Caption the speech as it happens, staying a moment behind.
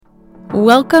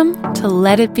Welcome to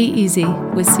Let It Be Easy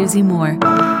with Susie Moore.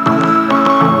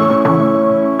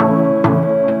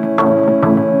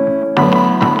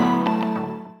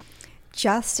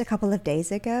 Just a couple of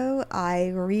days ago,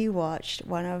 I rewatched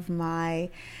one of my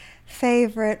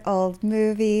favorite old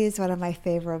movies, one of my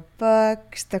favorite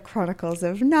books, The Chronicles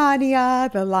of Narnia,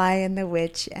 The Lion, the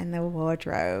Witch, and the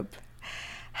Wardrobe.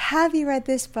 Have you read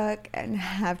this book and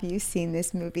have you seen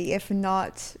this movie? If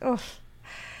not,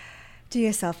 do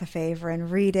yourself a favor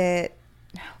and read it,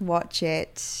 watch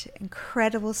it.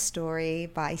 Incredible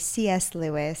story by C.S.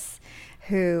 Lewis,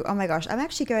 who, oh my gosh, I'm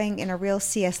actually going in a real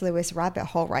C.S. Lewis rabbit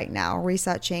hole right now,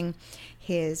 researching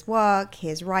his work,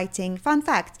 his writing. Fun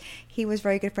fact, he was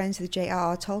very good friends with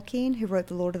J.R.R. Tolkien, who wrote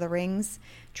the Lord of the Rings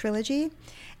trilogy.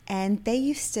 And they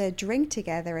used to drink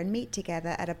together and meet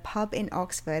together at a pub in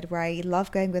Oxford where I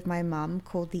love going with my mum,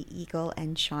 called the Eagle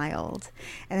and Child.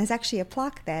 And there's actually a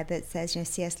plaque there that says,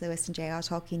 C.S. Lewis and J.R.R.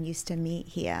 Tolkien used to meet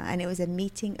here. And it was a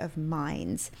meeting of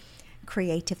minds,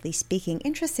 creatively speaking.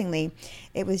 Interestingly,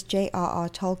 it was J.R.R.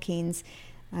 Tolkien's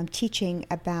teaching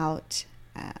about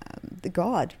the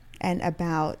God and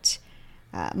about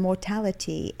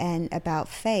mortality and about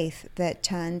faith that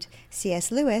turned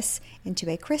C.S. Lewis into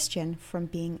a Christian from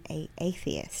being an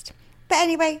atheist. But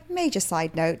anyway, major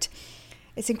side note.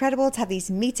 It's incredible to have these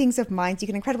meetings of minds.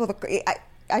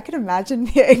 I could imagine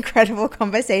the incredible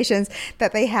conversations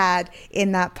that they had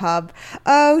in that pub.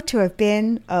 Oh, to have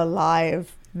been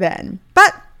alive then.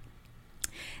 But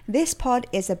this pod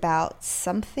is about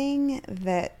something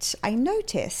that I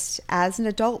noticed as an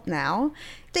adult now.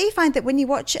 Do you find that when you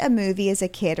watch a movie as a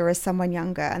kid or as someone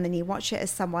younger, and then you watch it as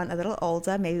someone a little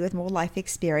older, maybe with more life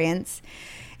experience,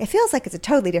 it feels like it's a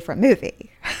totally different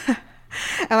movie? Am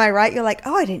I right? You're like,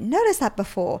 oh, I didn't notice that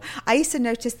before. I used to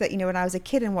notice that, when I was a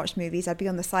kid and watched movies, I'd be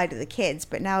on the side of the kids.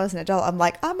 But now as an adult, I'm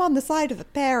like, I'm on the side of the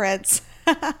parents.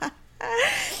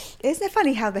 Isn't it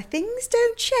funny how the things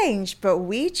don't change, but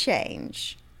we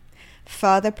change?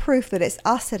 Further proof that it's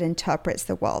us that interprets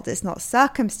the world. It's not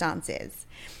circumstances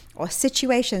or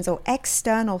situations or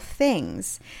external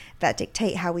things that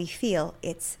dictate how we feel.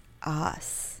 It's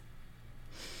us.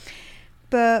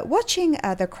 But watching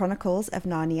the Chronicles of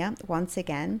Narnia, once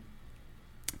again,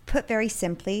 put very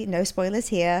simply, no spoilers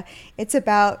here, it's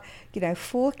about,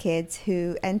 4 kids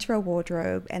who enter a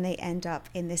wardrobe and they end up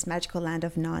in this magical land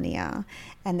of Narnia.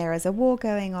 And there is a war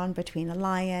going on between a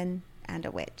lion and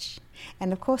a witch.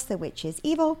 And of course the witch is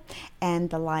evil and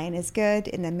the lion is good.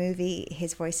 In the movie,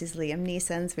 his voice is Liam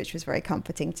Neeson's, which was very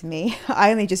comforting to me. I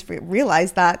only just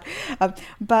realized that.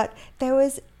 But there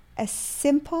was a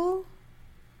simple,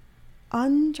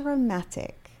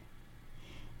 undramatic,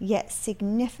 yet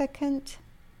significant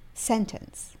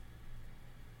sentence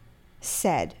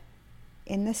said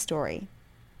in the story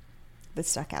that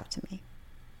stuck out to me.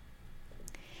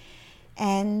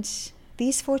 And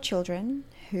these 4 children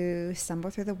who stumble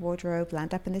through the wardrobe,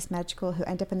 end up in this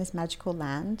magical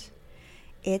land,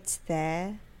 it's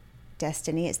their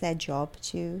destiny, it's their job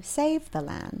to save the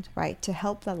land, right? To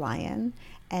help the lion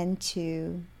and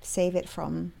to save it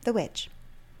from the witch.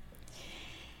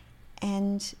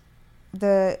 And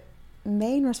the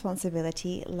main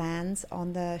responsibility lands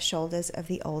on the shoulders of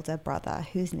the older brother,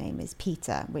 whose name is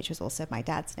Peter, which was also my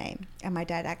dad's name. And my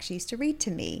dad actually used to read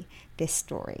to me this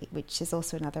story, which is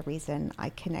also another reason I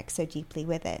connect so deeply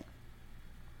with it.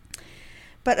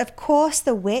 But of course,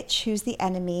 the witch, who's the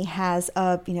enemy, has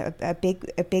a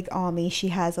big army. She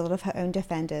has a lot of her own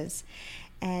defenders,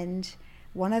 and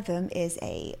one of them is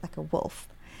a wolf,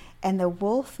 and the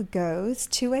wolf goes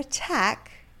to attack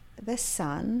the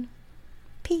son,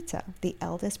 Peter, the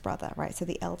eldest brother, right? So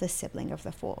the eldest sibling of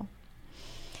the 4.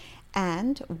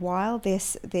 And while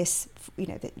this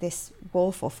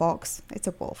wolf or fox, it's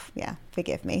a wolf, yeah,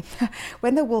 forgive me.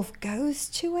 When the wolf goes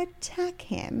to attack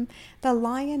him, the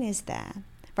lion is there,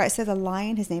 right? So the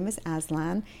lion, his name is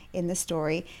Aslan in the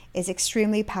story, is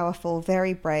extremely powerful,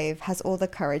 very brave, has all the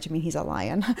courage. I mean, he's a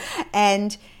lion.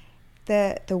 And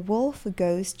the wolf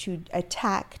goes to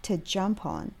attack, to jump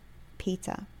on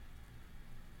Peter.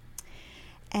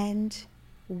 And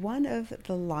one of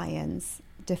the lion's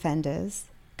defenders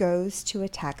goes to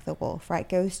attack the wolf, right?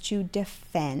 Goes to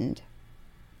defend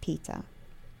Peter.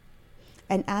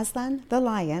 And Aslan, the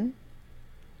lion,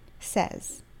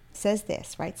 says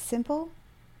this, right? Simple,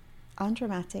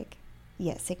 undramatic,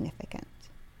 yet significant.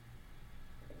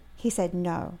 He said,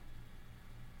 no,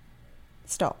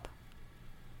 stop.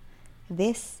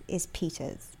 This is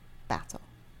Peter's battle.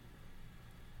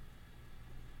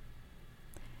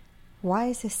 Why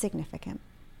is this significant?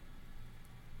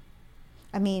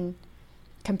 I mean,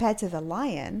 compared to the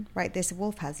lion, right, this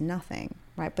wolf has nothing,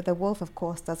 right? But the wolf, of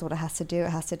course, does what it has to do.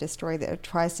 It has to destroy, it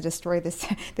tries to destroy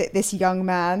this young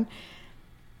man.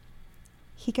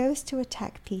 He goes to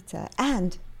attack Peter.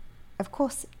 And, of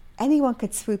course, anyone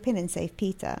could swoop in and save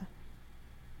Peter.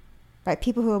 Right?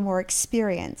 People who are more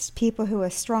experienced, people who are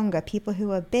stronger, people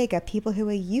who are bigger, people who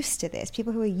are used to this,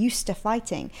 people who are used to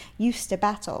fighting, used to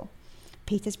battle.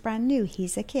 Peter's brand new.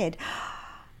 He's a kid.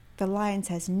 The lion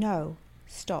says, no,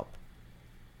 stop.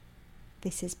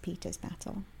 This is Peter's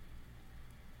battle.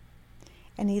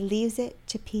 And he leaves it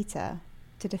to Peter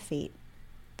to defeat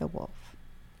the wolf.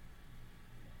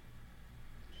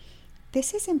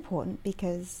 This is important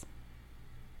because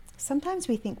sometimes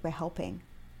we think we're helping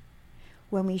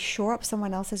when we shore up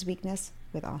someone else's weakness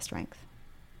with our strength.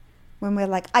 When we're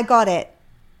like, I got it.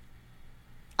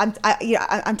 I'm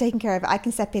taking care of it. I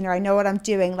can step in, or I know what I'm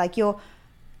doing. Like, you're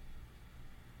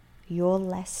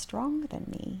less strong than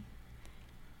me.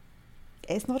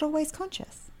 It's not always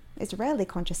conscious. It's rarely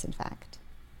conscious, in fact.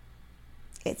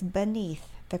 It's beneath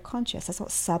the conscious. That's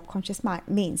what subconscious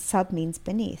means. Sub means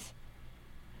beneath.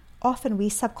 Often we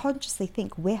subconsciously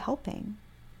think we're helping,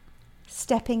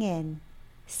 stepping in,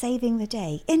 saving the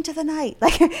day, into the night.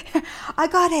 Like, I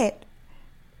got it.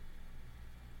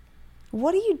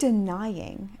 What are you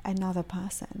denying another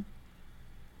person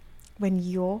when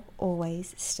you're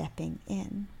always stepping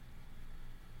in?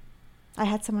 I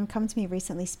had someone come to me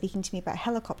recently speaking to me about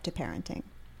helicopter parenting.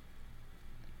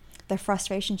 The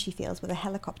frustration she feels with a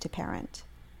helicopter parent.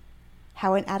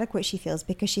 How inadequate she feels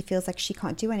because she feels like she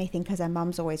can't do anything because her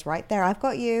mum's always right there. I've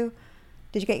got you.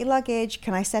 Did you get your luggage?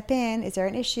 Can I step in? Is there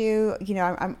an issue?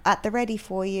 I'm at the ready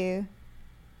for you.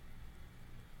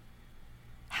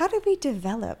 How do we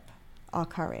develop our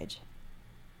courage?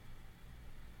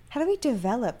 How do we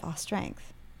develop our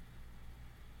strength?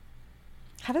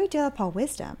 How do we develop our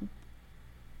wisdom?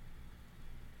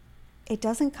 It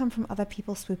doesn't come from other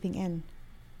people swooping in.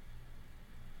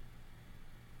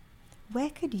 Where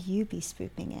could you be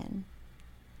swooping in?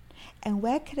 And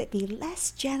where could it be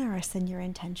less generous than your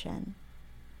intention?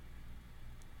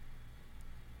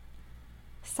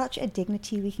 Such a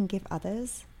dignity we can give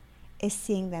others is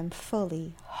seeing them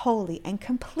fully, wholly, and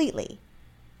completely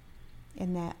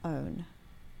in their own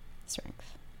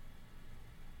strength.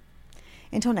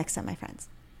 Until next time, my friends.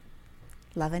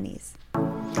 Love and ease.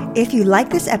 If you like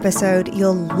this episode,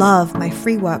 you'll love my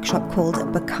free workshop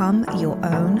called Become Your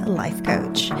Own Life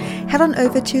Coach. Head on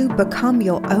over to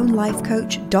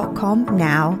becomeyourownlifecoach.com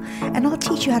now, and I'll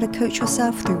teach you how to coach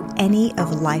yourself through any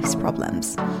of life's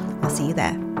problems. I'll see you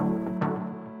there.